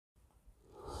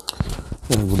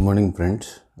Good morning,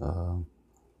 friends.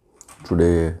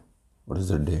 Today, what is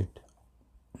the date?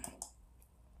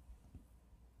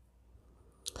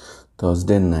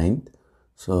 Thursday 9th.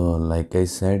 So, like I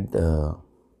said,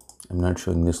 I'm not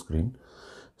showing the screen.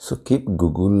 So, keep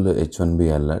Google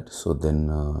H-1B alert. So, then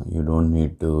you don't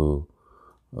need to.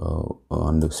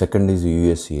 On the second is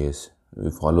U.S.C.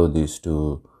 We follow these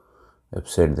two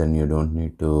websites, then you don't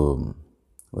need to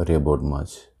worry about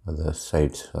much other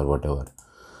sites or whatever.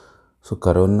 So,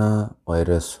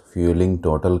 coronavirus fueling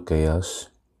total chaos.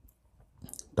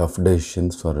 Tough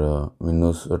decisions for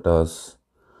Minnesota's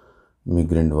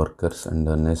migrant workers, and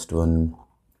the next one,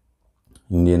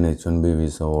 Indian H-1B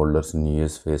visa holders in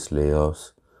US face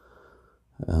layoffs.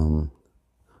 The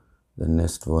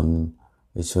next one,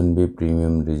 H-1B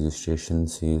premium registration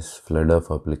sees flood of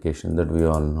applications that we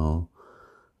all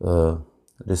know.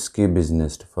 Risky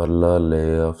business, furlough,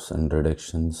 layoffs and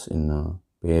reductions in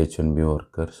pay H-1B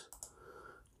workers.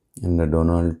 And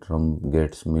Donald Trump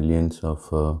gets millions of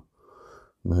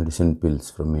medicine pills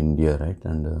from India, right?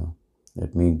 And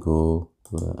let me go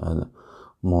to the other.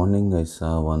 Morning I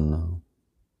saw one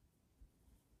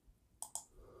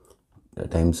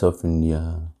Times of India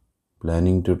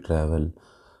planning to travel,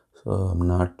 so I'm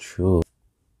not sure.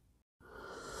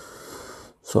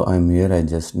 So I'm here. I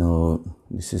just know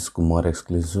this is Kumar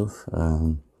Exclusive.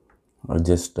 I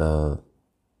just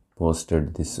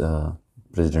posted this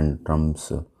President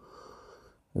Trump's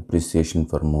appreciation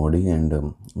for Modi, and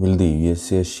will the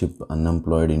USA ship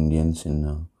unemployed Indians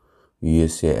in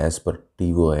USA as per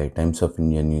TOI, Times of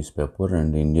India newspaper,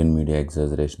 and Indian media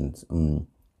exaggerations.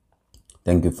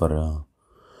 Thank you for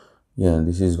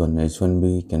this is one.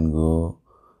 H-1B can go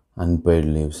unpaid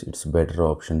leaves. It's better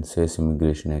option, says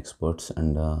immigration experts.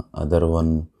 And other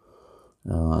one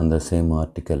on the same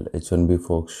article, H-1B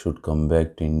folks should come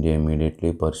back to India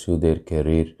immediately, pursue their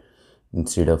career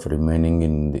instead of remaining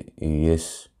in the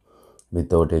US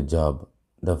without a job.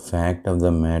 The fact of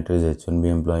the matter is H-1B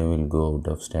employee will go out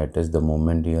of status the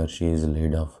moment he or she is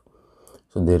laid off.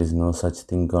 So there is no such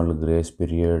thing called grace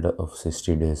period of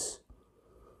 60 days.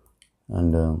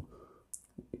 And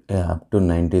up to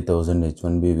 90,000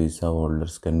 H-1B visa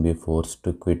holders can be forced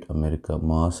to quit America.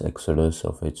 Mass exodus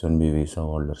of H-1B visa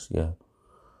holders. Yeah.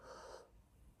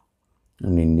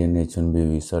 And Indian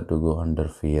H-1B visa to go under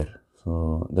fear.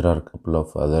 So there are a couple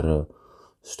of other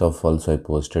stuff also I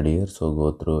posted here. So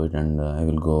go through it, and I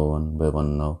will go one by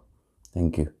one now.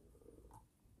 Thank you.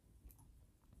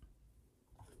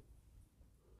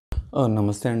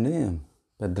 నమస్తే అండి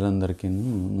పెద్దలందరికీ,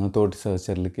 నా తోటి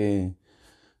సహచరులకి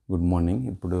good morning.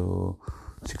 ఇప్పుడు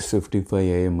 6:55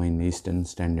 AM అయింది eastern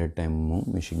standard time,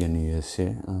 Michigan USA.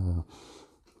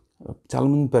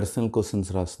 చాలామంది personal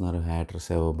questions రాస్తున్నారు, haters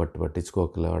ఏవో బట్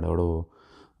పట్టించుకోకలే. వాడెవడో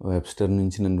వెబ్స్టర్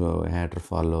నుంచి నన్ను హ్యాటర్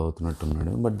follow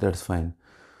అవుతున్నట్టున్నాడు, but that's fine.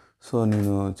 So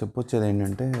నేను చెప్పొచ్చేది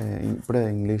ఏంటంటే, ఇప్పుడే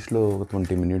ఇంగ్లీష్లో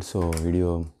 20 minutes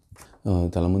వీడియో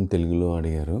చాలామంది తెలుగులో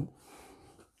అడిగారు.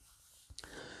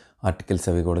 ఆర్టికల్స్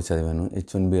అవి కూడా చదివాను.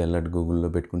 H-1B అలర్ట్ గూగుల్లో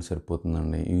పెట్టుకుని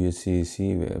సరిపోతుందండి. USC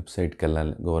వెబ్సైట్కి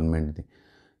వెళ్ళాలి గవర్నమెంట్ది.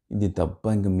 ఇది తప్ప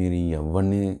ఇంకా మీరు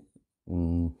ఎవరిని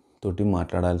తోటి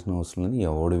మాట్లాడాల్సిన అవసరం లేదు,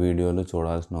 ఎవడి వీడియోలో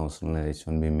చూడాల్సిన అవసరం లేదు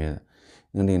H-1B మీద.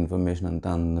 ఎందుకంటే ఇన్ఫర్మేషన్ అంతా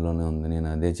అందులోనే ఉంది. నేను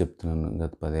అదే చెప్తున్నాను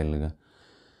గత 10 ఏళ్ళుగా.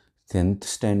 10th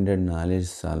స్టాండర్డ్ నాలెడ్జ్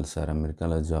చాలు సార్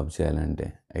అమెరికాలో జాబ్ చేయాలంటే.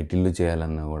 ఐటీలో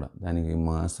చేయాలన్నా కూడా దానికి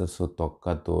మాస్టర్స్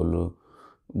తొక్క తోలు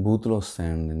బూతులు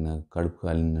వస్తాయండి. నాకు కడుపు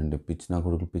కాలిందండి. నా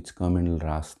కొడుకులు పిచ్చి కామెంట్లు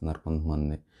రాస్తున్నారు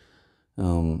కొంతమంది.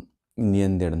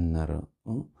 ఇండియన్ తిడుతున్నారు.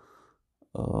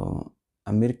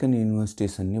 అమెరికన్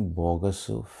యూనివర్సిటీస్ అన్నీ బోగస్,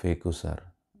 ఫేకు సార్.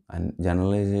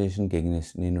 జనరలైజేషన్కి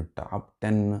ఎగ్నెస్ట్. నేను టాప్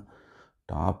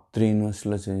 3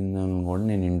 యూనివర్సిటీలో చదివినాను కూడా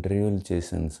నేను ఇంటర్వ్యూలు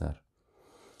చేశాను సార్.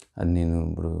 అది నేను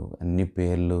ఇప్పుడు అన్ని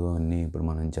పేర్లు అన్నీ ఇప్పుడు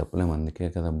మనం చెప్పలేము, అందుకే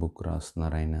కదా బుక్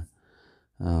రాస్తున్నారు ఆయన.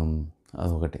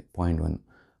 అదొకటి పాయింట్ 1.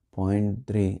 పాయింట్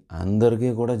 3, అందరికీ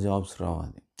కూడా జాబ్స్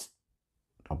రావాలి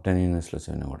టాప్ 10 యూనివర్సిటీలో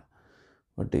చదివినా కూడా.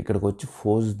 బట్ ఇక్కడికి వచ్చి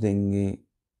ఫోర్స్ దెంగి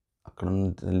అక్కడ ఉన్న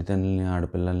తల్లిదండ్రులని,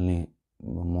 ఆడపిల్లల్ని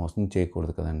మోసం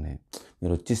చేయకూడదు కదండి.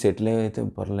 మీరు వచ్చి సెటిల్ అయితే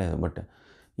పర్లేదు, బట్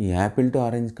ఈ యాపిల్ టు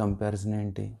ఆరెంజ్ కంపారిజన్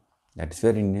ఏంటి? That's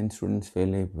where Indian students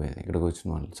fail అయిపోయారు. ఇక్కడికి వచ్చిన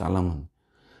వాళ్ళు చాలామంది.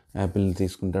 యాపిల్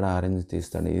తీసుకుంటాడు, ఆరెంజ్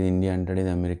తీస్తాడు, ఇది ఇండియా అంటాడు,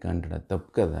 ఇది అమెరికా అంటాడు. అది తప్పు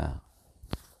కదా.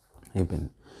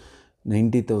 అయిపోయింది.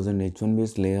 90,000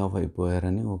 H-1Bs లే ఆఫ్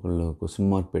అయిపోయారని ఒకళ్ళు క్వశ్చన్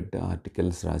మార్క్ పెట్టి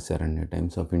ఆర్టికల్స్ రాశారండి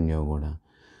టైమ్స్ ఆఫ్ ఇండియా కూడా.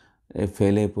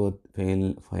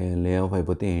 లే ఆఫ్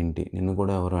అయిపోతే ఏంటి? నిన్న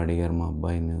కూడా ఎవరు అడిగారు, మా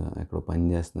అబ్బాయిని ఎక్కడో పని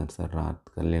చేస్తున్నారు సార్ రాత్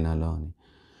కళ్యాణాలో అని.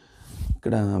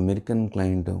 ఇక్కడ అమెరికన్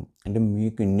క్లయింట్ అంటే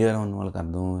మీకు ఇండియాలో ఉన్న వాళ్ళకి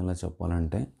అర్థం ఎలా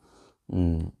చెప్పాలంటే,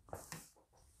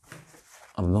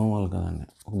 అర్థం అవ్వాలి కదండి.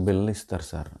 ఒక బిల్ ఇస్తారు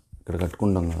సార్, ఇక్కడ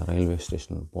కట్టుకుంటాం కదా రైల్వే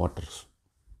స్టేషన్లో పోర్టర్స్.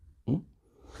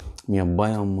 మీ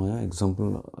అబ్బాయి అమ్మాయి ఎగ్జాంపుల్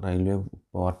రైల్వే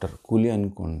వాటర్ కూలీ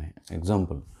అనుకోండి,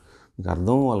 ఎగ్జాంపుల్ మీకు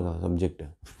అర్థం అవ్వాలి కదా సబ్జెక్ట్.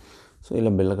 సో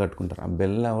ఇలా బిల్ల కట్టుకుంటారు. ఆ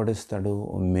బిల్ల ఎవడిస్తాడు?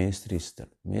 మేస్త్రి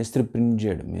ఇస్తాడు. మేస్త్రి ప్రింట్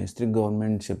చేయడు, మేస్త్రి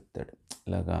గవర్నమెంట్ చెప్తాడు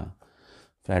ఇలాగా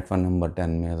ప్లాట్ఫామ్ నెంబర్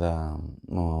 10 మీద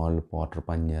మా వాళ్ళు పోర్టర్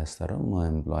పని చేస్తారు, మా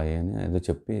ఎంప్లాయీ అని ఏదో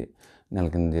చెప్పి నెల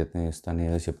కింద జీతం ఇస్తాను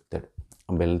ఏదో చెప్తాడు.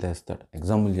 ఆ బిల్ తెస్తాడు,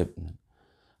 ఎగ్జాంపుల్ చెప్తున్నాను.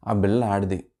 ఆ బిల్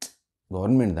ఆడిది,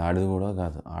 గవర్నమెంట్ది, ఆడిది కూడా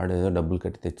కాదు, ఆడేదో డబ్బులు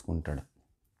కట్టి తెచ్చుకుంటాడు.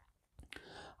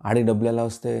 ఆడికి డబ్బులు ఎలా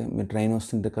వస్తాయి? మీరు ట్రైన్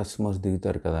వస్తుంటే కస్టమర్స్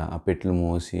దిగుతారు కదా, ఆ పెట్లు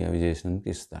మోసి అవి చేసినందుకు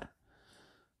ఇస్తారు.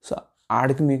 సో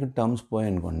ఆడికి మీకు టర్మ్స్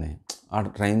పోయాయనుకోండి, ఆడ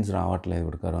ట్రైన్స్ రావట్లేదు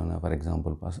ఇప్పుడు కరోనా ఫర్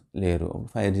ఎగ్జాంపుల్ లేరు,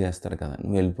 ఫైర్ చేస్తారు కదా,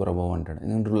 నువ్వు వెళ్ళిపోరా బాబు అంటాడు.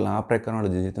 ఎందుకంటే లా ప్రకారం ఆడ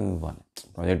జీతం ఇవ్వాలి,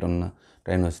 ప్రాజెక్ట్ ఉన్న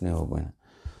ట్రైన్ వచ్చినా ఇవ్వకపోయినా.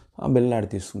 ఆ బిల్ ఆడ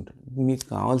తీసుకుంటాడు. మీకు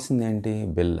కావాల్సింది ఏంటి?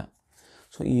 బిల్ల.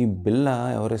 సో ఈ బిల్ల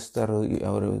ఎవరు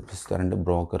ఇస్తారంటే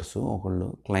బ్రోకర్స్ ఒకళ్ళు,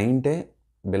 క్లయింటే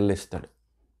బిల్ ఇస్తాడు.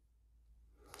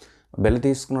 బిల్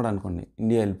తీసుకున్నాడు అనుకోండి,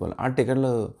 ఇండియా వెళ్ళిపోవాలి. ఆ టికెట్లు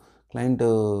క్లయింట్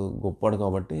గొప్పవాడు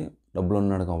కాబట్టి, డబ్బులు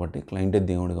ఉన్నాడు కాబట్టి, క్లయింటే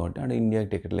దేవుడు కాబట్టి ఆడు ఇండియాకి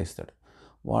టికెట్లు ఇస్తాడు.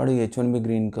 వాడు H-1B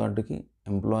గ్రీన్ కార్డుకి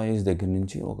ఎంప్లాయీస్ దగ్గర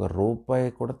నుంచి ₹1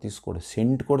 కూడా తీసుకోడు,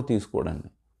 సెంట్ కూడా తీసుకోడండి.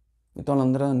 మిగతా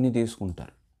వాళ్ళందరూ అన్నీ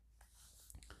తీసుకుంటారు.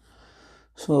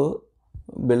 సో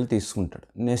బిల్ తీసుకుంటాడు.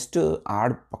 నెక్స్ట్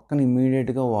ఆడ పక్కన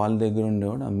ఇమ్మీడియట్గా వాళ్ళ దగ్గర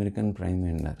ఉండేవాడు అమెరికన్ ప్రైమ్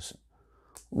మినిస్టర్స్,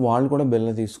 వాళ్ళు కూడా బిల్ల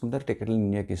తీసుకుంటారు, టికెట్లు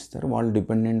ఇండియాకి ఇస్తారు. వాళ్ళు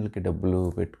డిపెండెంట్లకి డబ్బులు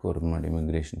పెట్టుకోరు అన్నమాట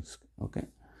ఇమిగ్రేషన్స్కి. ఓకే.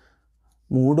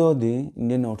 మూడోది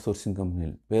ఇండియన్ అవుట్సోర్సింగ్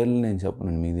కంపెనీలు, పేర్లు నేను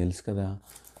చెప్పనండి, మీకు తెలుసు కదా.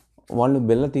 వాళ్ళు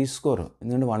బిల్ల తీసుకోరు,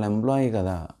 ఎందుకంటే వాళ్ళ ఎంప్లాయీ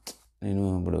కదా. నేను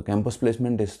ఇప్పుడు క్యాంపస్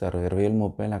ప్లేస్మెంట్ ఇస్తారు, 20,000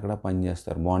 30,000 అక్కడ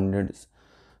పనిచేస్తారు, బాండెడ్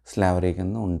స్లావరీ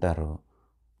కింద ఉంటారు,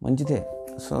 మంచిదే.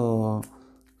 సో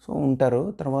ఉంటారు.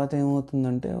 తర్వాత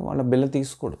ఏమవుతుందంటే వాళ్ళ బిల్ల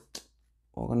తీసుకోడు.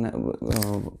 ఒక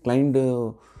క్లయింట్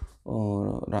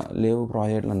లేవు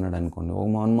ప్రాజెక్టులు అన్నాడు అనుకోండి, ఒక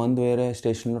 1 మంత్ వేరే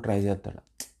స్టేషన్లో ట్రై చేస్తాడు.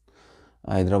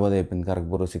 హైదరాబాద్ అయిపోయింది,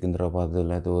 ఖరగ్పూర్, సికింద్రాబాద్,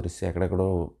 లేకపోతే ఒరిస్సా ఎక్కడెక్కడో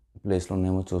ప్లేస్లో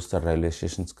ఉన్నాయేమో చూస్తాడు, రైల్వే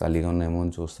స్టేషన్స్ ఖాళీగా ఉన్నాయేమో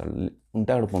అని చూస్తాడు,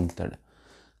 ఉంటే అక్కడ పంపుతాడు.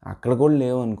 అక్కడ కూడా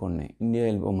లేవు అనుకోండి, ఇండియా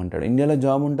వెళ్ళిపోమంటాడు. ఇండియాలో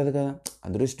జాబ్ ఉంటుంది కదా,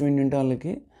 అదృష్టం ఏంటంటే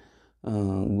వాళ్ళకి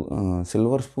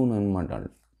సిల్వర్ స్పూన్ అనమాట,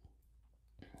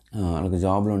 వాళ్ళకి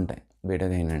జాబ్లు ఉంటాయి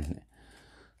బయటకు అయిన వెంటనే.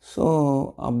 సో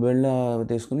ఆ బిళ్ళ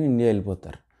తీసుకుని ఇండియా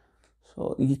వెళ్ళిపోతారు. సో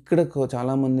ఇక్కడ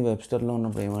చాలామంది వెబ్స్టర్లో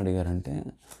ఉన్నప్పుడు ఏం అడిగారంటే,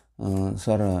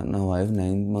 సార్ నా వైఫ్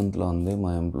 9th మంత్లో ఉంది,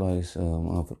 మా ఎంప్లాయీస్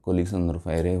మా కొలీగ్స్ అందరూ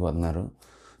ఫైర్ అయిపోతున్నారు,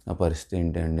 నా పరిస్థితి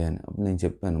ఏంటండి అని. అప్పుడు నేను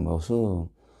చెప్పాను, బాసు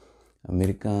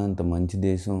అమెరికా అంత మంచి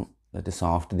దేశం, లేకపోతే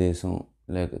సాఫ్ట్ దేశం,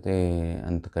 లేకపోతే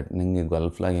అంత కఠినంగా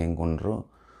గల్ఫ్లాగా ఏం కొనరు.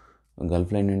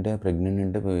 గల్ఫ్లో ఏంటంటే ప్రెగ్నెంట్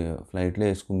అంటే ఫ్లైట్లో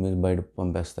వేసుకుని బయట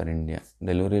పంపేస్తారు, ఇండియా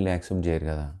డెలివరీలు యాక్సెప్ట్ చేయరు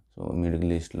కదా, సో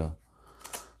మిడిల్ ఈస్ట్లో.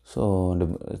 సో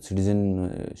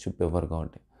సిటిజన్షిప్ ఇవ్వరు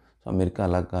కాబట్టి. సో అమెరికా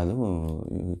అలా కాదు,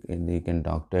 you can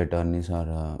talk to attorneys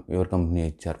are your company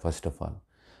HR first of all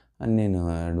అని నేను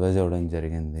అడ్వైజ్ అవ్వడం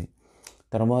జరిగింది.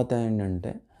 తర్వాత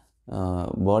ఏంటంటే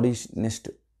నెక్స్ట్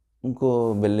ఇంకో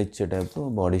బిల్ ఇచ్చేటప్పుడు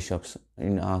బాడీ షాప్స్,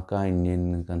 ఇండియన్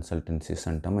కన్సల్టెన్సీస్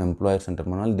అంటాం, ఎంప్లాయర్స్ అంటారు,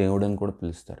 మన వాళ్ళు దేవుడు అని కూడా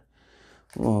పిలుస్తారు.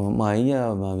 మా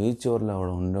వీధి చివరిలో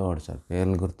ఆవిడ ఉండేవాడు సార్,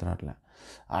 పేర్లు గుర్తురాట్లే,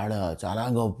 ఆడ చాలా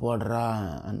గొప్పవాడురా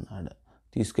అన్నాడు.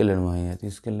 తీసుకెళ్ళాడు మా అయ్య,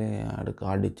 తీసుకెళ్ళి ఆడ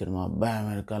కార్డు ఇచ్చాడు, మా అబ్బాయి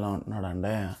అమెరికాలో ఉంటున్నాడు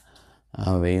అంటే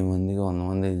 1000 మందికి 100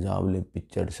 మందికి జాబులు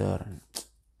ఇప్పించాడు సార్ అని.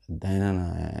 పెద్దయినా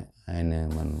ఆయన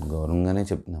మనం గౌరవంగానే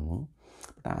చెప్తున్నాము,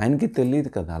 బట్ ఆయనకి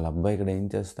తెలియదు కదా వాళ్ళ అబ్బాయి ఇక్కడ ఏం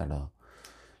చేస్తాడో.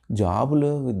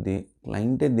 జాబులు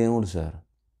క్లయింటే దేవుడు సార్,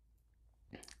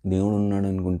 దేవుడు ఉన్నాడు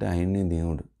అనుకుంటే ఆయనే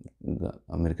దేవుడు,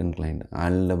 అమెరికన్ క్లయింట్.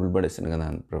 వాళ్ళు డబ్బులు పడేస్తాడు కదా,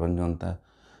 ప్రపంచం అంతా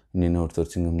ఇండియన్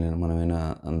అవుట్సోర్సింగ్ కంపెనీ, మనమైనా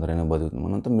అందరైనా బతుకుతున్నాం,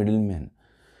 మనంతా middle man.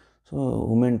 So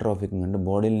women trafficking అంటే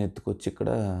బాడీలను ఎత్తుకొచ్చి ఇక్కడ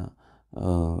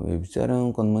వ్యభిచారం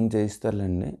కొంతమంది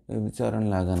చేయిస్తారులేండి, వ్యభిచారం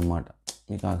లాగా అనమాట,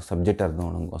 మీకు ఆ సబ్జెక్ట్ అర్థం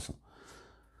అవడం కోసం.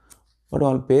 బట్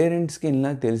వాళ్ళ పేరెంట్స్కి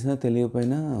ఇలా తెలిసినా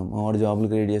తెలియకపోయినా మావాడు జాబులు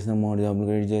క్రియేట్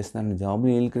చేస్తున్నాను, జాబులు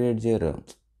వీళ్ళు క్రియేట్ చేయరు,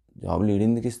 జాబులు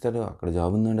వీడెందుకు ఇస్తాడు, అక్కడ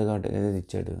జాబ్ ఉందండి కాబట్టి ఏదైతే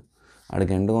ఇచ్చాడు,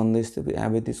 ఆడికి 100 ఇస్తే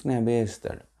 50 తీసుకుని 50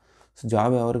 ఇస్తాడు. సో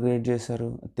జాబ్ ఎవరు క్రియేట్ చేశారు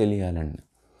తెలియాలండి.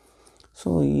 సో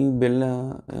ఈ బిల్ల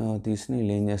తీసుకుని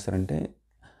వీళ్ళు ఏం చేస్తారంటే,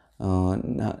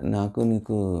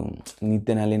 నీకు నీ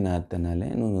తినాలి నా తినాలి,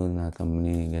 నువ్వు నా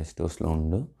కంపెనీ గెస్ట్ హౌస్లో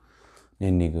ఉండు,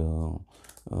 నేను నీకు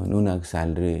నువ్వు నాకు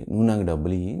శాలరీ, నువ్వు నాకు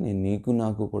డబ్బులు ఇవ్వి, నేను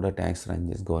నాకు కూడా ట్యాక్స్ రన్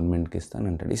చేసి గవర్నమెంట్కి ఇస్తాను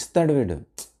అంటాడు. ఇస్తాడు వీడు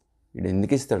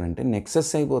ఎందుకు ఇస్తాడంటే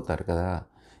నెక్సెస్ అయిపోతారు కదా,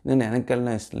 నేను వెనక్కి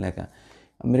వెళ్ళినా ఇష్టం లేక.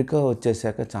 అమెరికా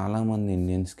వచ్చేసాక చాలామంది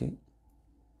ఇండియన్స్కి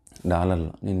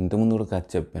డాలర్లో, నేను ఇంతకుముందు కూడా కథ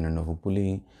చెప్పానండి, ఒక పులి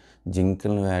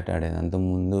జింకలను వేటాడేది,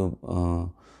 అంతకుముందు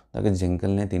దాకా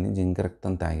జింకలనే తిని జింక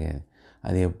రక్తం తాగేది.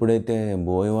 అది ఎప్పుడైతే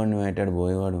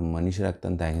బోయేవాడు మనిషి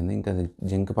రక్తం తాగింది, ఇంకా అది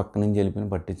జింక పక్క నుంచి వెళ్ళిపోయిన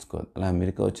పట్టించుకోదు. అలా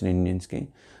అమెరికా వచ్చిన ఇండియన్స్కి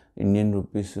ఇండియన్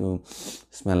రూపీస్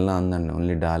స్మెల్ అందండి,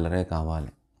 ఓన్లీ డాలరే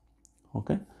కావాలి.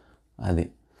 ఓకే, అది.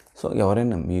 సో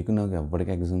ఎవరైనా మీకు నాకు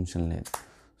ఎవ్వరికి ఎగ్జంప్షన్ లేదు.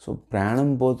 సో ప్రాణం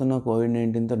పోతున్న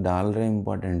కోవిడ్-19తో డాలరే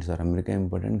important sir, America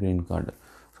important, green card.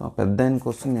 So ఆ పెద్ద ఆయన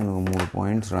కోసం నేను 3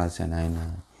 పాయింట్స్ రాశాను. ఆయన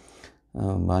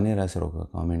బాగానే రాశారు ఒక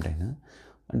కామెంట్ అయినా.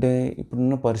 అంటే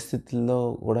ఇప్పుడున్న పరిస్థితుల్లో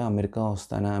కూడా అమెరికా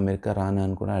వస్తానా అమెరికా రానా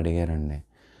అని కూడా అడిగారండి.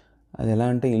 అది ఎలా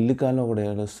అంటే ఇల్లు కాలు ఒకటి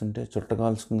ఏడుస్తుంటే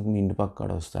చుట్టకాల్చుకుందుకు మీ ఇంటి పక్కడ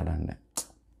వస్తాడండి.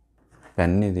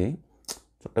 పెన్ ఇది,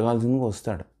 చుట్టకాల్చుకుందుకు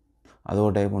వస్తాడు, అదో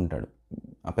టైప్ ఉంటాడు.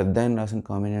 ఆ పెద్ద ఆయన రాసిన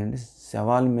కామెంట్ అంటే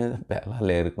శవాల మీద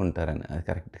పేలాలు ఏరుకుంటారని. అది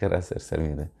కరెక్ట్గా రాశారు సార్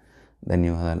మీరు,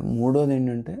 ధన్యవాదాలు. మూడోది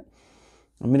ఏంటంటే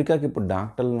అమెరికాకి ఇప్పుడు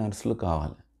డాక్టర్లు నర్సులు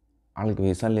కావాలి. వాళ్ళకి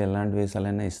వీసాలు ఎలాంటి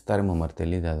వీసాలైనా ఇస్తారేమో మరి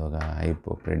తెలియదు, అది ఒక హైప్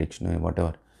ప్రెడిక్షన్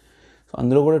వాటెవర్. సో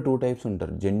అందులో కూడా 2 టైప్స్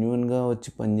ఉంటారు. జెన్యున్గా వచ్చి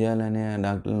పనిచేయాలనే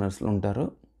డాక్టర్లు నర్సులు ఉంటారు.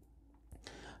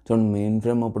 చూడండి, మెయిన్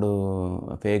ఫ్రేమ్ అప్పుడు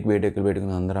ఫేక్ బీటెక్లు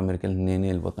పెట్టుకుని అందరూ అమెరికాకి నేనే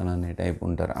వెళ్ళిపోతాను అనే టైప్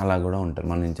ఉంటారు. అలా కూడా ఉంటారు,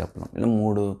 మనం నేను చెప్పలేం. ఇలా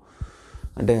 3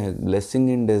 అంటే బ్లెస్సింగ్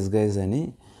ఇన్ డిస్గైజ్ అని.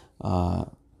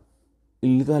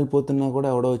 ఇల్లు కాలిపోతున్నా కూడా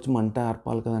ఎవడో వచ్చి మంట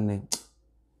ఆర్పాలి కదండి,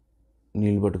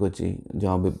 నీళ్ళు పట్టుకొచ్చి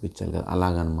జాబ్ ఇప్పించాలి కదా,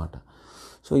 అలాగనమాట.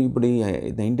 సో ఇప్పుడు ఈ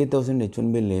 90,000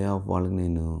 H-1B లే ఆఫ్ వాళ్ళకి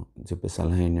నేను చెప్పే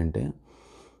సలహా ఏంటంటే,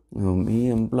 మీ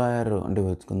ఎంప్లాయర్ అంటే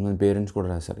కొంతమంది పేరెంట్స్ కూడా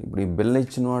రాశారు. ఇప్పుడు ఈ బిల్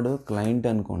ఇచ్చినవాడు క్లయింట్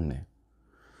అనుకోండి.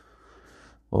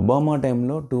 ఒబామా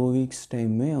టైంలో 2 వీక్స్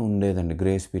టైమే ఉండేదండి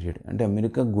గ్రేస్ పీరియడ్. అంటే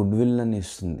అమెరికా గుడ్ విల్ అని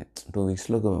ఇస్తుంది. 2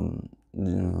 వీక్స్లో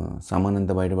సామాన్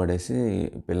అంతా బయటపడేసి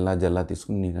పిల్ల జల్లా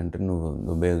తీసుకుని నీకంటే నువ్వు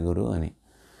దుబ్బేగురు అని.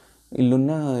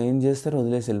 ఇల్లున్నా ఏం చేస్తారు,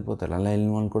 వదిలేసి వెళ్ళిపోతారు. అలా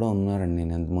వెళ్ళిన వాళ్ళు కూడా ఉన్నారండి,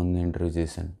 నేను ఎంతమంది ఇంటర్వ్యూ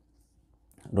చేశాను.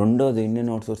 రెండోది Indian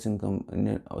outsourcing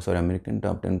American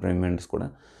top 10 prime ministers కూడా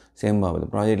సేమ్ బాబు,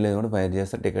 ప్రాజెక్ట్ లేదు కూడా ఫైర్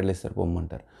చేస్తారు, టికెట్లు ఇస్తారు,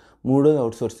 పొమ్మంటారు. మూడోది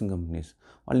అవుట్సోర్సింగ్ కంపెనీస్,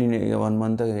 వాళ్ళు 1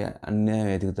 మంత్ అన్నీ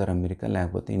వెతుకుతారు అమెరికా,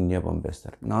 లేకపోతే ఇండియా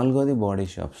పంపేస్తారు. నాలుగోది బాడీ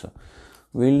షాప్స్,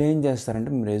 వీళ్ళు ఏం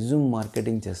చేస్తారంటే రెజ్యూమ్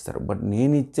మార్కెటింగ్ చేస్తారు. బట్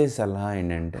నేను ఇచ్చే సలహా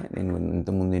ఏంటంటే, నేను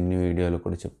ఇంతకుముందు ఎన్ని వీడియోలు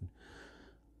కూడా చెప్పాను,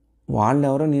 వాళ్ళు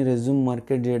ఎవరో నీ రెజ్యూమ్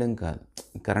మార్కెట్ చేయడం కాదు.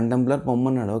 Current employer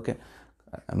పొమ్మన్నాడు, okay,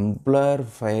 employer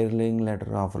firing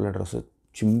letter, offer letter వస్తే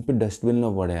చింపి డస్ట్బిన్లో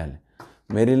పడేయాలి.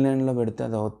 మెరీల్యాండ్లో పెడితే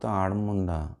అది అవుతా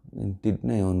ఆడముండా, నేను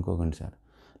తిట్టినా ఏమనుకోకండి సార్,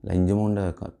 లంజముండా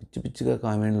పిచ్చి పిచ్చిగా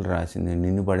కామెంట్లు రాసింది,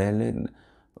 నిన్ను పడేయాలి,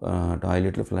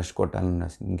 టాయిలెట్లో ఫ్లష్ కొట్టాలని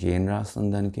రాసింది. ఇంకేం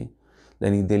రాస్తుంది దానికి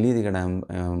తెలియదు ఇక్కడ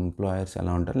ఎంప్లాయర్స్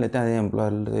ఎలా ఉంటారు, లేకపోతే అదే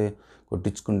ఎంప్లాయర్లు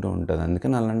కొట్టించుకుంటూ ఉంటుంది.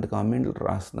 అందుకని అలాంటి కామెంట్లు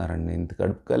రాస్తున్నారండి. ఇంత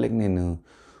కడుపు కాలేక నేను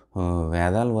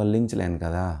వేదాలు వల్లించలేను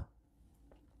కదా.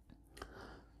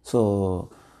 సో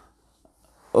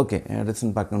ఓకే,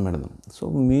 అడ్రస్ని పక్కన పెడదాం. సో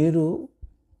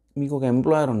మీకు ఒక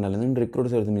ఎంప్లాయర్ ఉండాలి, ఎందుకంటే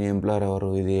రిక్రూటర్స్ అడుగుతుంది మీ ఎంప్లాయర్ ఎవరు,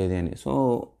 ఇది ఏది అని. సో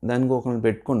దానికి ఒకరిని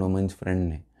పెట్టుకోండి, మంచి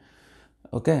ఫ్రెండ్ని.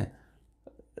 ఓకే,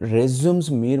 రెజ్యూమ్స్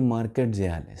మీరు మార్కెట్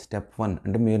చేయాలి. స్టెప్ 1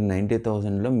 అంటే మీరు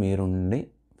 90,000లో మీరుండి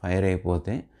ఫైర్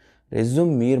అయిపోతే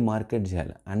రెజ్యూమ్ మీరు మార్కెట్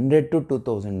చేయాలి. 100 to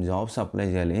 2,000 జాబ్స్ అప్లై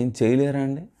చేయాలి. ఏం చేయలేరా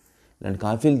అండి? ఇలాంటి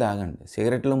కాఫీలు తాగండి,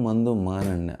 సిగరెట్లు మందు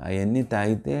మానండి. అవన్నీ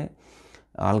తాగితే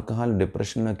ఆల్కహాల్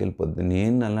డిప్రెషన్లోకి వెళ్ళిపోద్ది.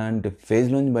 నేను అలాంటి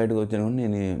ఫేజ్లోంచి బయటకు వచ్చాను.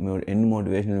 నేను ఎన్ని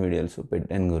మోటివేషనల్ వీడియోస్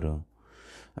పెట్టాను గురు.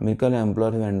 అమెరికాలో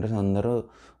ఎంప్లాయర్స్ వెండర్స్ అందరూ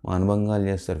మానభంగాలు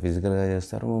చేస్తారు, ఫిజికల్గా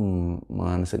చేస్తారు,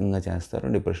 మానసికంగా చేస్తారు,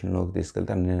 డిప్రెషన్లోకి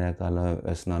తీసుకెళ్తే అన్ని రకాల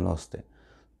వ్యసనాలు వస్తాయి.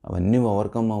 అవన్నీ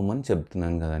ఓవర్కమ్ అవ్వమని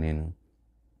చెప్తున్నాను కదా.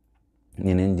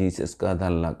 నేనేం జీసస్ కాదు,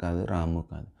 అల్లా కాదు, రాము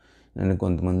కాదు. నేను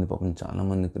కొంతమంది పాపం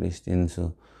చాలామంది క్రిస్టియన్స్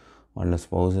వాళ్ళ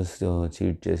స్పౌసెస్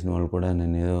చీట్ చేసిన వాళ్ళు కూడా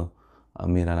నేను ఏదో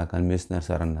మీరు అలా కనిపిస్తున్నారు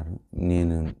సార్ అన్నారు.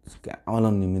 నేను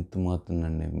కేవలం నిమిత్తం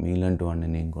అవుతుందండి, మీలాంటి వాడిని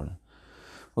నేను కూడా.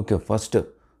 Okay, first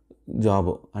job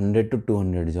 100 to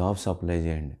 200 jobs apply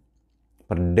చేయండి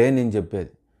పర్ డే నేను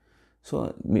చెప్పేది. So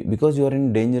because you're in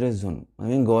dangerous zone.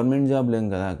 అదేం గవర్నమెంట్ జాబ్ లేం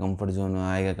కదా, కంఫర్ట్ జోన్.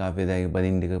 హాయిగా కాఫీ తాగి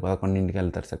 10ంటికి 11ంటికి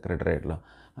వెళ్తారు సెక్రటరేట్లో,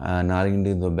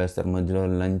 4ంటికి దొబ్బేస్తారు, మధ్యలో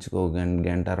లంచ్కి 1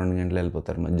 గంట 2 గంటలు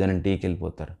వెళ్ళిపోతారు, మధ్యాహ్నం టీకి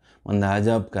వెళ్ళిపోతారు. మనది ఆ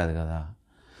జాబ్ కాదు కదా.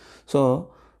 సో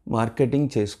మార్కెటింగ్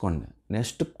చేసుకోండి.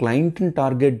 నెక్స్ట్ క్లయింట్ని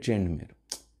టార్గెట్ చేయండి మీరు,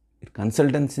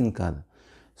 కన్సల్టెన్సీని కాదు.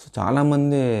 సో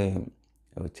చాలామంది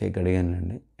వచ్చేకి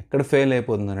అడిగానండి, ఎక్కడ ఫెయిల్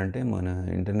అయిపోతున్నారంటే మన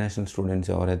ఇంటర్నేషనల్ స్టూడెంట్స్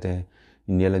ఎవరైతే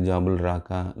ఇండియాలో జాబులు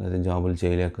రాక లేదా జాబులు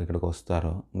చేయలేక ఇక్కడికి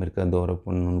వస్తారో, అమెరికా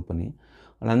దూరపు పని,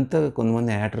 వాళ్ళంతా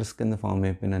కొంతమంది యాటర్స్ కింద ఫామ్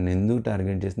అయిపోయి నన్ను ఎందుకు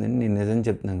టార్గెట్ చేసిందని నేను నిజం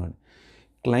చెప్తున్నాను కాబట్టి.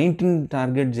 క్లయింట్ని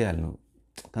టార్గెట్ చేయాలి నువ్వు,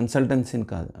 కన్సల్టెన్సీని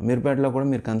కాదు. అమీర్పేటలో కూడా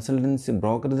మీరు కన్సల్టెన్సీ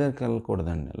బ్రోకర్ దగ్గరికి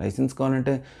వెళ్ళకూడదండి. లైసెన్స్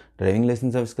కావాలంటే డ్రైవింగ్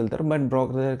లైసెన్స్ ఆఫీస్కి వెళ్తారు, బట్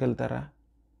బ్రోకర్ దగ్గరికి వెళ్తారా?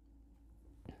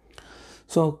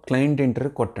 సో క్లయింట్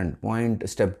ఇంటర్వ్యూ కొట్టండి, పాయింట్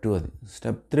స్టెప్ 2 అది.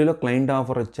 స్టెప్ 3లో క్లయింట్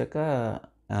ఆఫర్ వచ్చాక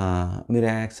మీరు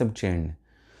యాక్సెప్ట్ చేయండి.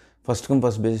 ఫస్ట్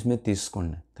బేసిస్ మీద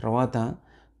తీసుకోండి. తర్వాత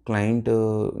క్లయింట్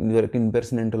ఇదివరకు ఇన్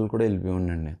పర్సన్ ఇంటర్వ్యూలు కూడా వెళ్ళిపోయి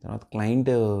ఉండండి. తర్వాత క్లయింట్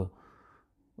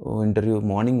ఇంటర్వ్యూ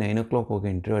మార్నింగ్ 9 o'clock ఒక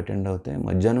ఇంటర్వ్యూ అటెండ్ అవుతే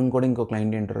మధ్యాహ్నం కూడా ఇంకో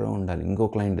క్లయింట్ ఇంటర్వ్యూ ఉండాలి, ఇంకో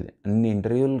క్లయింట్ది, అన్ని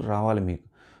ఇంటర్వ్యూలు రావాలి మీకు.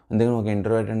 అందుకని ఒక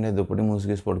ఇంటర్వ్యూ అటెండ్ అయ్యి దుప్పటి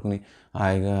మూసుకేసి పడుకుని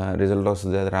హాయిగా రిజల్ట్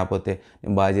వస్తుంది, అది రాకపోతే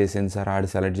నేను బాగా చేసాను సార్ ఆడి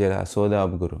సెలెక్ట్ చేయాలి సోదా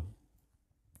ఆపుగురు.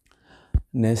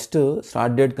 నెక్స్ట్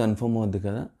స్టార్ట్ డేట్ కన్ఫర్మ్ అవుద్ది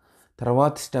కదా,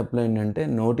 తర్వాత స్టెప్లో ఏంటంటే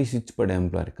నోటీస్ ఇచ్చి పడే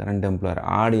ఎంప్లాయర్, కరెంట్ ఎంప్లాయర్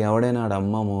ఎవడైనా ఆడ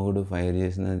అమ్మ మొగుడు ఫైర్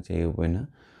చేసినా చేయకపోయినా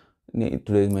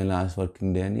today my last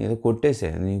working day అని ఏదో కొట్టేసే,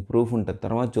 నీకు ప్రూఫ్ ఉంటుంది,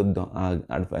 తర్వాత చూద్దాం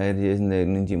ఆడ ఫైర్ చేసిన దగ్గర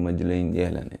నుంచి ఈ మధ్యలో ఏం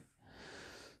చేయాలని.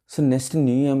 సో నెక్స్ట్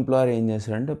న్యూ ఎంప్లాయర్ ఏం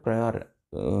చేస్తాడంటే ప్రయర్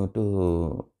టు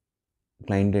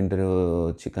క్లయింట్ ఇంటర్వ్యూ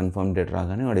వచ్చి కన్ఫర్మ్ డేట్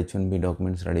రాగానే వాడు H-1B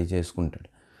డాక్యుమెంట్స్ రెడీ చేసుకుంటాడు.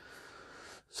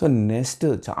 సో నెక్స్ట్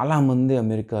చాలామంది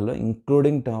అమెరికాలో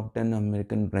including top 10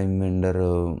 American prime vendor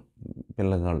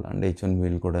పిల్లగాళ్ళు అంటే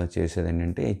H-1Bలు కూడా చేసేది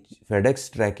ఏంటంటే ఫెడెక్స్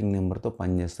ట్రాకింగ్ నెంబర్తో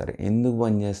పనిచేస్తారు. ఎందుకు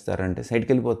పనిచేస్తారంటే సైట్కి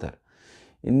వెళ్ళిపోతారు.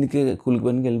 ఎందుకు కూలికి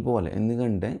పనికి వెళ్ళిపోవాలి,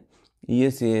 ఎందుకంటే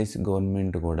U.S.C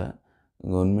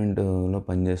గవర్నమెంట్లో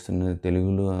పనిచేస్తున్న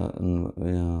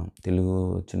తెలుగు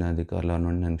వచ్చిన అధికారులు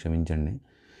అన్నట్టు నన్ను క్షమించండి,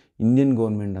 ఇండియన్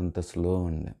గవర్నమెంట్ అంత స్లో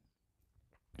అండి,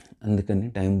 అందుకని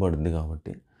టైం పడుద్ది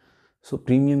కాబట్టి. సో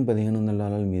ప్రీమియం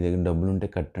 $1,500 మీ దగ్గర డబ్బులు ఉంటే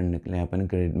కట్టండి, లేకపోతే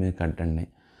క్రెడిట్ మీద కట్టండి.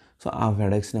 సో ఆ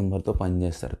ఫెడెక్స్ నెంబర్తో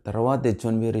పనిచేస్తారు. తర్వాత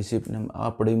H-1B రిసిప్ట్ నెంబర్,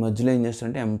 అప్పుడు ఈ మధ్యలో ఏం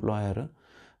చేస్తారంటే employer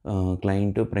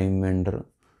client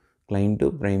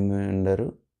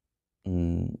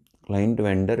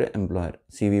vendor employer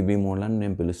CVB model అని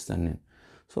నేను పిలుస్తాను నేను.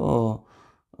 సో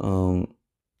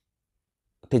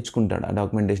తెచ్చుకుంటాడు, ఆ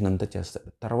డాక్యుమెంటేషన్ అంతా చేస్తాడు.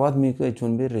 తర్వాత మీకు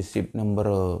H-1B రిసిప్ట్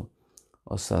నెంబర్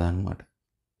వస్తుంది అనమాట.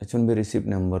 H-1B రిసిప్ట్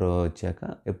నెంబర్ వచ్చాక,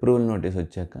 అప్రూవల్ నోటీస్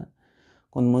వచ్చాక,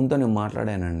 కొంతమందితో నేను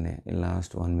మాట్లాడానండి ఈ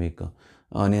లాస్ట్ 1 week.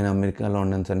 నేను అమెరికాలో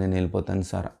ఉన్నాను సార్, నేను వెళ్ళిపోతాను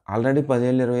సార్, ఆల్రెడీ 10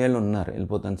 ఏళ్ళు 20 ఏళ్ళు ఉన్నారు,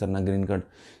 వెళ్ళిపోతాను సార్, నా గ్రీన్ కార్డ్.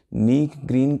 నీకు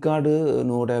గ్రీన్ కార్డు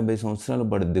 150 సంవత్సరాలు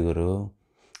పడుద్ది గురు,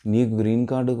 నీకు గ్రీన్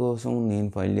కార్డు కోసం నేను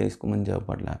ఫైల్ చేసుకోమని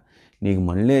చెప్పట్లా. నీకు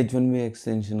మళ్ళీ H-1B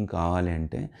ఎక్స్టెన్షన్ కావాలి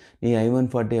అంటే నీ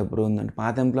I-140 అప్రూవ్ ఉందంటే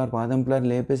పాత ఎంప్లాయర్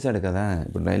లేపేశాడు కదా.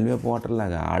 ఇప్పుడు రైల్వే పోర్టల్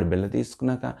లాగా ఆడ బిళ్ళ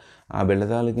తీసుకున్నాక ఆ బిళ్ళ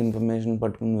తాలూకు ఇన్ఫర్మేషన్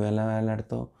పట్టుకుని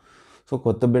వేలాడతావు. సో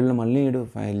కొత్త బిళ్ళ మళ్ళీ ఈడు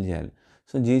ఫైల్ చేయాలి.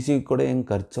 సో జీసీకి కూడా ఏం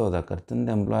ఖర్చు అవుదా, ఖర్చు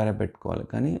అంతా ఎంప్లాయరే పెట్టుకోవాలి.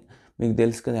 కానీ మీకు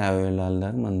తెలుసు కదా, $50,000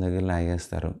 దాకా మన దగ్గర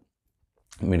లాగేస్తారు,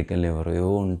 మెడికల్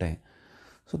ఏవో ఉంటాయి.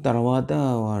 సో తర్వాత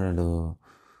వాడు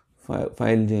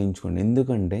ఫైల్ చేయించుకోండి,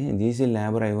 ఎందుకంటే జీసీ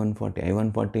లేబర్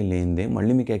I-140 లేనిదే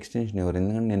మళ్ళీ మీకు ఎక్స్టెన్షన్ ఇవ్వరు.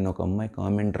 ఎందుకంటే నేను ఒక అమ్మాయి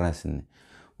కామెంట్ రాసింది,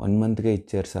 1 monthకే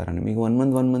ఇచ్చారు సార్ అని. మీకు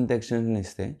 1 month ఎక్స్టెన్షన్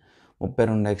ఇస్తే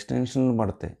 32 ఎక్స్టెన్షన్లు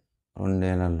పడతాయి 2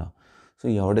 ఏళ్లలో. సో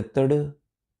ఎవడెత్తాడు,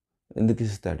 ఎందుకు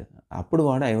ఇస్తాడు? అప్పుడు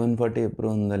వాడు I-140 ఎప్పుడు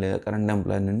ఉందా లేదా కరెంట్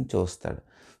ఎంప్లాయర్ అని చూస్తాడు.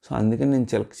 సో అందుకని నేను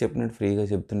చెప్పినట్టు ఫ్రీగా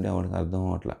చెప్తుంటే ఎవరికి అర్థం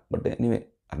అవ్వట్లా, బట్ ఎనీవే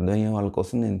అర్థమయ్యే వాళ్ళ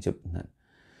కోసం నేను చెప్తున్నాను.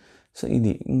 సో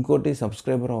ఇది ఇంకోటి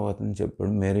సబ్స్క్రైబర్ అవ్వదని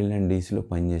చెప్పాడు, మేరీల్యాండ్ డీసీలో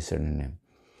పనిచేశాడండి.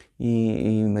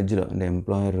 ఈ మధ్యలో అంటే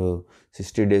ఎంప్లాయర్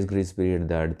 60 days గ్రేస్ పీరియడ్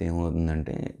దాటితే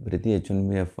ఏమవుతుందంటే ప్రతి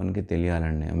H-1B F1కి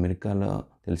తెలియాలండి. అమెరికాలో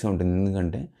తెలిసి ఉంటుంది,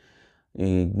 ఎందుకంటే ఈ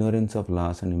ignorance of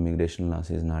loss and immigration loss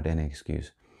is not an excuse.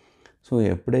 So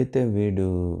ఎప్పుడైతే వీడు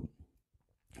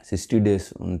 60 days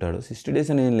ఉంటాడో, 60 days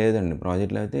అని ఏం లేదండి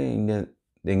ప్రాజెక్ట్లో అయితే, India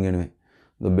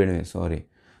దొబ్బేయడమే sorry.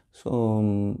 So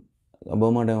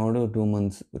Obama time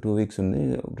 2 weeks ఉంది,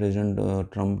 ప్రెసిడెంట్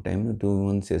ట్రంప్ టైం 2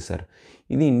 months చేశారు.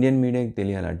 ఇది ఇండియన్ మీడియాకి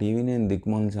తెలియాలి. ఆ టీవీ నేను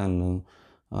దిక్కుమాల ఛానల్,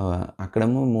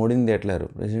 అక్కడేమో మోడీని తిట్టలేరు,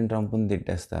 ప్రెసిడెంట్ ట్రంప్ని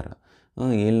తిట్టేస్తారు,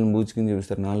 వీళ్ళని బూచుకుని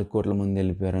చూపిస్తారు, 4 కోట్ల మంది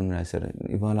వెళ్ళిపోయారని రాశారు.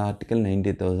 ఇవాళ ఆర్టికల్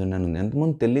 90,000 అని ఉంది,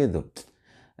 ఎంతమంది తెలియదు.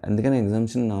 అందుకని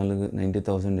ఎగ్జామ్షన్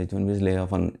 90,000 H-1Bs లే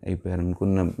ఆఫ్ అయిపోయారు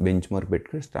అనుకున్న బెంచ్ మార్క్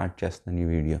పెట్టుకుని స్టార్ట్ చేస్తాను ఈ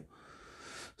వీడియో.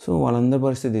 సో వాళ్ళందరి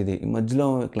పరిస్థితి ఇది. ఈ మధ్యలో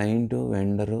క్లయింట్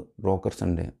వెండరు బ్రోకర్స్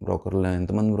అండి, బ్రోకర్లు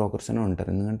ఎంతమంది బ్రోకర్స్ అయినా ఉంటారు,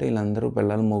 ఎందుకంటే వీళ్ళందరూ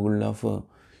పిల్లలు మొగుళ్ళు ఆఫ్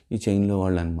ఈ చైన్లో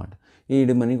వాళ్ళు అనమాట.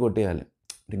 ఈడి మనీ కొట్టేయాలి,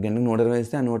 గంటకు 120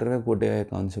 వేస్తే ఆ 120 కొట్టే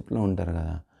కాన్సెప్ట్లో ఉంటారు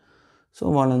కదా. సో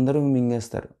వాళ్ళందరూ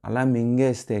మింగేస్తారు. అలా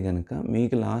మింగేస్తే కనుక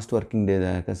మీకు లాస్ట్ వర్కింగ్ డే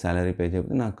దాకా శాలరీ పే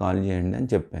చెప్తే నాకు కాల్ చేయండి అని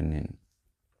చెప్పాను నేను.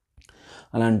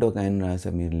 అలా అంటే ఒక ఆయన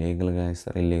రాశారు, మీరు లీగల్గా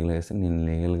ఇస్తారు ఇల్లీగల్గా ఇస్తారు, నేను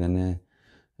లీగల్గానే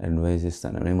అడ్వైస్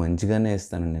ఇస్తాను, నేను మంచిగానే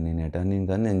ఇస్తానండి, నేను అటార్నీ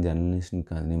కాదు, నేను జర్నలిస్ట్ని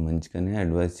కాదు, నేను మంచిగానే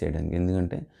అడ్వైస్ చేయడానికి,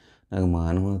 ఎందుకంటే నాకు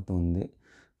మానవత్వం ఉంది,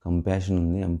 కంపాషన్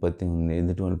ఉంది, ఎంపతి ఉంది,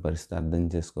 ఎదుటి వాళ్ళ పరిస్థితి అర్థం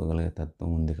చేసుకోగలిగే తత్వం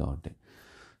ఉంది కాబట్టి.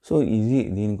 సో ఇది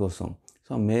దీనికోసం.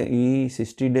 సో ఈ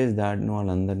 60 days దాటిన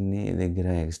వాళ్ళందరినీ దగ్గర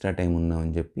ఎక్స్ట్రా టైం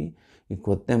ఉన్నామని చెప్పి ఈ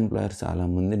కొత్త ఎంప్లాయర్స్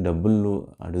చాలామంది డబ్బులు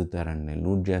అడుగుతారండి,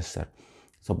 లూట్ చేస్తారు.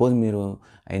 సపోజ్ మీరు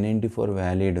I-94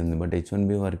 వ్యాలిడ్ ఉంది, but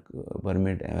H-1B work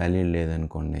permit valid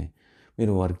లేదనుకోండి,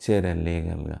 మీరు వర్క్ చేయరు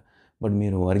లీగల్గా, బట్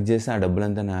మీరు వర్క్ చేస్తే ఆ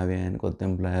డబ్బులంతా నావే అని కొత్త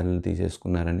ఎంప్లాయర్లు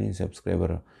తీసేసుకున్నారని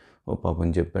సబ్స్క్రైబర్ పాపం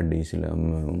చెప్పాడు డీసీలో.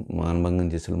 మానభంగం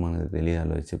చేసాడు, మనకు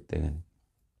తెలియాలో చెప్తే కానీ.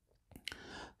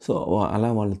 సో అలా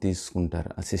వాళ్ళు తీసుకుంటారు.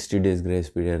 ఆ 60 డేస్ గ్రేస్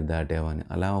పీరియడ్ దాటావని.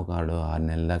 అలా ఒక 6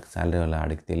 నెలల దాకా శాలరీ వాళ్ళు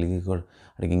ఆడికి తెలుగు కూడా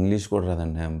ఆడికి ఇంగ్లీష్ కూడా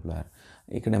రాదండి ఎంప్లాయర్.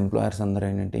 ఇక్కడ ఎంప్లాయర్స్ అందరూ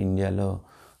ఏంటంటే ఇండియాలో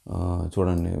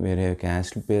చూడండి వేరే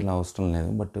క్యాస్ట్ పేర్లు అవసరం లేదు.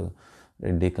 But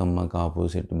Reddy, Kamma, Kapu,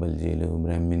 set బల్జీలు,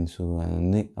 Brahmins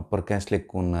అన్నీ అప్పర్ క్యాస్ట్లు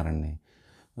ఎక్కువ ఉన్నారండి.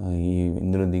 ఈ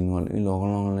ఇందులో దిగిన వాళ్ళు ఈ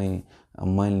లోకంలోని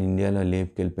అమ్మాయిలని ఇండియాలో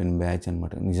లేపుకెళ్ళిపోయిన బ్యాచ్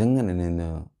అనమాట. నిజంగానే నేను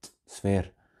స్వేర్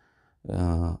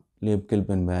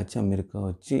లేపుకెళ్ళిపోయిన బ్యాచ్ అమెరికా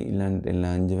వచ్చి ఇలాంటి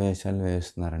లంచ వేషాలు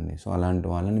వేస్తున్నారండి. సో అలాంటి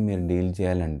వాళ్ళని మీరు డీల్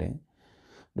చేయాలంటే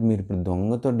మీరు ఇప్పుడు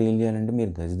దొంగతో డీల్ చేయాలంటే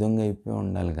మీరు గజ దొంగ అయిపోయి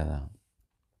ఉండాలి కదా.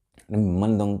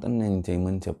 మిమ్మల్ని దొంగతో నేను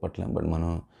చేయమని చెప్పట్లే. బట్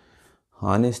మనం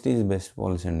హానెస్టీ ఈజ్ బెస్ట్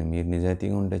పాలసీ అండి. మీరు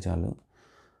నిజాయితీగా ఉంటే చాలు.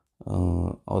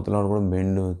 అవతల కూడా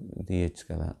బెండ్ తీయచ్చు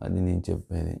కదా, అది నేను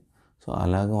చెప్పేది. సో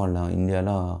అలాగ వాళ్ళ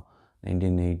ఇండియాలో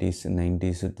 1980s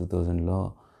 90s 2000లో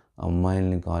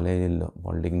అమ్మాయిల్ని కాలేజీల్లో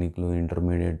పాలిటెక్నిక్లు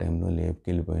ఇంటర్మీడియట్ టైంలో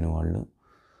లేపుకెళ్ళిపోయిన వాళ్ళు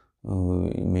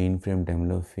మెయిన్ ఫ్రేమ్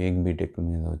టైంలో ఫేక్ బీటెక్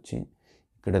మీద వచ్చి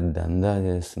ఇక్కడ దందా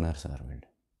చేస్తున్నారు సార్ వీళ్ళు.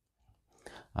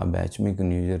 ఆ బ్యాచ్ మీకు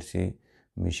New Jersey,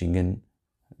 Michigan,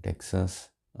 Texas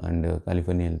and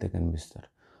California వెళ్తే కనిపిస్తారు.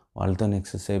 వాళ్ళతో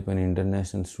నెక్సెస్ అయిపోయిన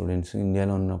ఇంటర్నేషనల్ స్టూడెంట్స్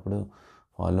ఇండియాలో ఉన్నప్పుడు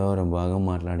ఫాలో అవ్వరు, బాగా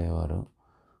మాట్లాడేవారు.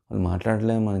 వాళ్ళు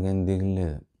మాట్లాడలేదు, మనకేం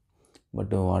దిగులేదు.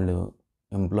 బట్ వాళ్ళు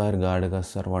ఎంప్లాయర్ గాడికి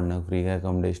వస్తారు, వాడు నాకు ఫ్రీగా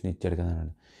అకామిడేషన్ ఇచ్చాడు కదా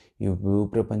అని. ఈ భూ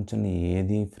ప్రపంచంలో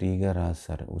ఏది ఫ్రీగా రాదు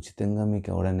సార్. ఉచితంగా మీకు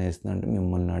ఎవడైనా వేస్తుందంటే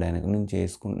మిమ్మల్ని ఆడ వెనక నుంచి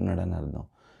వేసుకుంటున్నాడు అని అర్థం.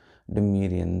 అంటే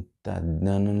మీరు ఎంత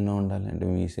అజ్ఞానంలో ఉండాలి అంటే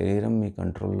మీ శరీరం మీ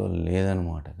కంట్రోల్లో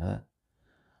లేదనమాట కదా.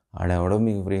 ఆడెవడో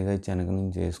మీకు ఫ్రీగా ఇచ్చి వెనక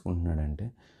నుంచి చేసుకుంటున్నాడంటే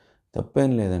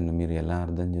తప్పేం లేదండి. మీరు ఎలా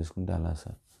అర్థం చేసుకుంటే అలా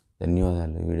సార్.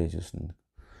 ధన్యవాదాలు వీడియో చూసినందుకు.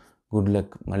 Good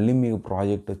luck. మళ్ళీ మీకు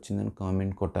ప్రాజెక్ట్ వచ్చిందని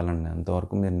కామెంట్ కొట్టాలండి.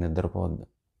 అంతవరకు మీరు నిద్రపోవద్దు.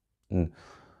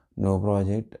 నో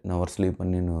ప్రాజెక్ట్ నవర్ స్లీప్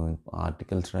అని నేను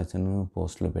ఆర్టికల్స్ రాశాను,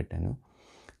 పోస్ట్లో పెట్టాను.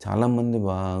 చాలామంది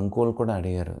ఇంకోళ్ళు కూడా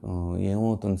అడిగారు,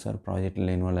 ఏమవుతుంది సార్ ప్రాజెక్టులు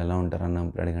లేని వాళ్ళు ఎలా ఉంటారు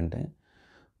అన్నప్పుడు అడిగంటే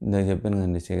ఇందాక చెప్పాను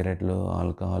కదండి, సిగరెట్లు,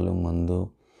 ఆల్కహాల్, మందు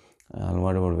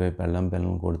అలవాటు పడిపోయి పిల్లం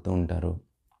కొడుతూ ఉంటారు.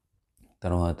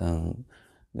 తర్వాత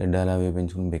గడ్డాలు అవి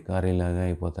పెంచుకుని బికారీలాగా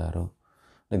అయిపోతారు.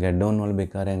 గడ్డ ఉన్న వాళ్ళు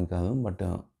బికారీ అని కాదు, బట్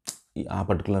ఆ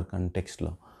పర్టికులర్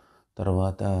కంటెక్స్ట్లో.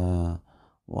 తర్వాత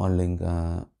వాళ్ళు ఇంకా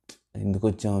ఎందుకు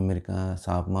వచ్చాము అమెరికా,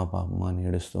 సాపమా పాపమా అని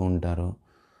ఏడుస్తూ ఉంటారు.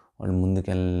 వాళ్ళు ముందుకు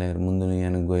వెళ్ళలేరు, ముందు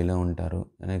వెనక్కి గొయ్యిలో ఉంటారు.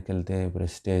 వెనక్కి వెళ్తే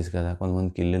ప్రెస్టేజ్ కదా,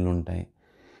 కొంతమందికి ఇల్లులు ఉంటాయి,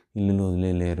 ఇల్లులు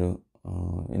వదిలేయలేరు.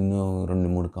 ఎన్నో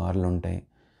 2-3 కార్లు ఉంటాయి.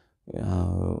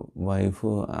 వైఫ్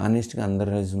ఆనెస్ట్గా అందరి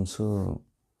రెజ్యూమ్స్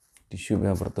టిష్యూ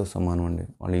పేపర్తో సమానం అండి.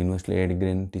 వాళ్ళ యూనివర్సిటీలో ఏ డిగ్రీ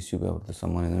అయినా టిష్యూ పేపర్తో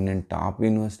సమానం. నేను టాప్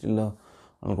యూనివర్సిటీలో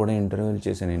వాళ్ళు కూడా ఇంటర్వ్యూలు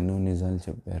చేశాను, ఎన్నో నిజాలు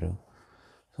చెప్పారు.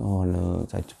 సో వాళ్ళు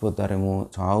చచ్చిపోతారేమో,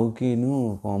 చావుకిను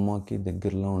కోమాకి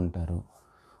దగ్గరలో ఉంటారు.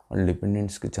 వాళ్ళ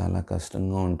డిపెండెంట్స్కి చాలా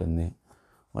కష్టంగా ఉంటుంది.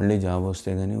 మళ్ళీ జాబ్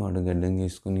వస్తే కానీ వాడు గడ్డం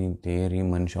తీసుకుని తేరి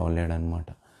మనిషి అవ్వలేడనమాట.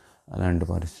 అలాంటి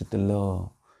పరిస్థితుల్లో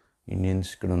ఇండియన్స్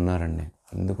ఇక్కడ ఉన్నారండి.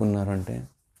 ఎందుకు ఉన్నారంటే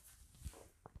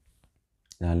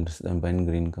దానిపైన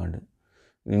గ్రీన్ కార్డ్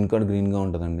గ్రీన్గా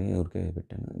ఉంటుందండి, ఎవరికే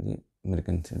పెట్టాను. ఇది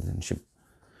అమెరికన్ సిటిజన్షిప్.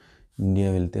 ఇండియా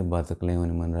వెళ్తే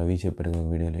బతకలేమని మన రవి చెప్పారు కదా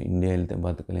వీడియోలో. ఇండియా వెళ్తే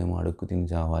బతకలేము, అడుక్కు తిని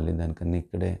చావాలి, దానికన్నా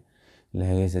ఇక్కడే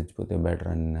ఇలాగే చచ్చిపోతే బెటర్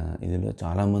అన్న ఇదిలో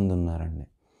చాలామంది ఉన్నారండి.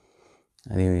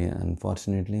 అది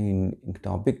అన్ఫార్చునేట్లీ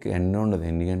టాపిక్ ఎండ్ ఉండదు,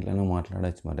 ఎన్ని గంటలైనా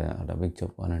మాట్లాడచ్చు మరి ఆ టాపిక్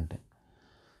చెప్పాలంటే.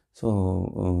 సో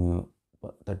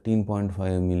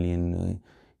 13.5 మిలియన్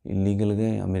ఇల్లీగల్గా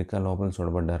అమెరికా లోపల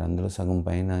చూడబడ్డారు. అందులో సగం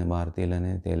పైన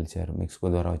భారతీయులనే తేల్చారు, మెక్సికో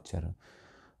ద్వారా వచ్చారు.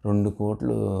 2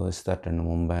 కోట్లు ఇస్తారటండి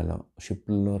ముంబైలో.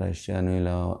 షిప్లలో రష్యాను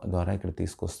ఇలా ద్వారా ఇక్కడ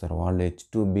తీసుకొస్తారు. వాళ్ళు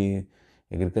H-1B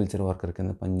అగ్రికల్చర్ వర్కర్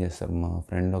కింద పనిచేస్తారు. మా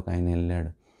ఫ్రెండ్ ఒక ఆయన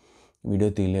వెళ్ళాడు, వీడియో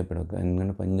తీయలేపాడు.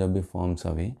 ఎందుకంటే పంజాబీ ఫార్మ్స్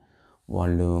అవి,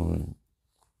 వాళ్ళు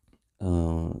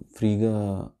ఫ్రీగా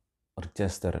వర్క్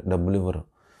చేస్తారు, డబ్బులు ఇవ్వరు.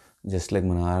 జస్ట్ లైక్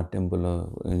మన ఆర్ టెంపుల్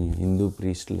హిందూ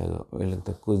ప్రీస్ట్ లాగా వీళ్ళకి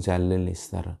తక్కువ శాలరీలు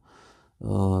ఇస్తారు.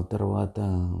 తర్వాత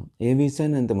ఏ వీసా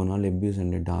అయినా అంతే, మన వాళ్ళు అబ్యూస్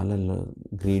అండి, డాలర్లు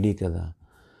గ్రీడీ కదా.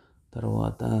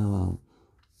 తర్వాత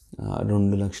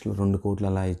 2 లక్షలు 2 కోట్లు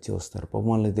అలా ఇచ్చి వస్తారు. పాపం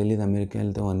వాళ్ళకి తెలియదు అమెరికా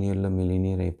వెళ్తే 1 ఇయర్లో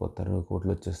మిలీనియర్ అయిపోతారు,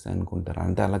 కోట్లు వచ్చేస్తాయి అనుకుంటారు.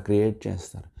 అంటే అలా క్రియేట్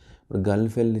చేస్తారు. ఇప్పుడు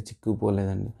గల్ఫ్ వెళ్ళి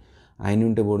చిక్కుపోలేదండి. ఆయన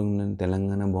ఉంటే బొడుగుందని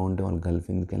తెలంగాణ బాగుంటే వాళ్ళు గల్ఫ్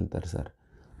ఎందుకు వెళ్తారు సార్?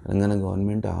 తెలంగాణ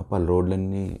గవర్నమెంట్ ఆపాలి,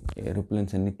 రోడ్లన్నీ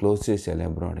ఏరోప్లేన్స్ అన్నీ క్లోజ్ చేసేయాలి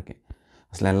అబ్రాడ్కి.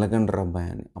 అసలు వెళ్ళకండి అబ్బాయి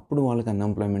అని. అప్పుడు వాళ్ళకి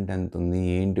అన్ఎంప్లాయ్మెంట్ ఎంత ఉంది,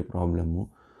 ఏంటి ప్రాబ్లము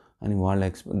అని వాళ్ళ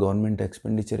గవర్నమెంట్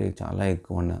ఎక్స్పెండిచర్ చాలా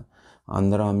ఎక్కువ ఉన్న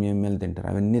అందరూ అమ్మిలు తింటారు.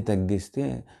 అవన్నీ తగ్గిస్తే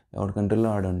ఎవరి కంట్రీలో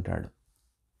ఆడు ఉంటాడు.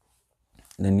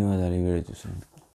 ధన్యవాదాలు ఈ వీడియో చూసినందుకు.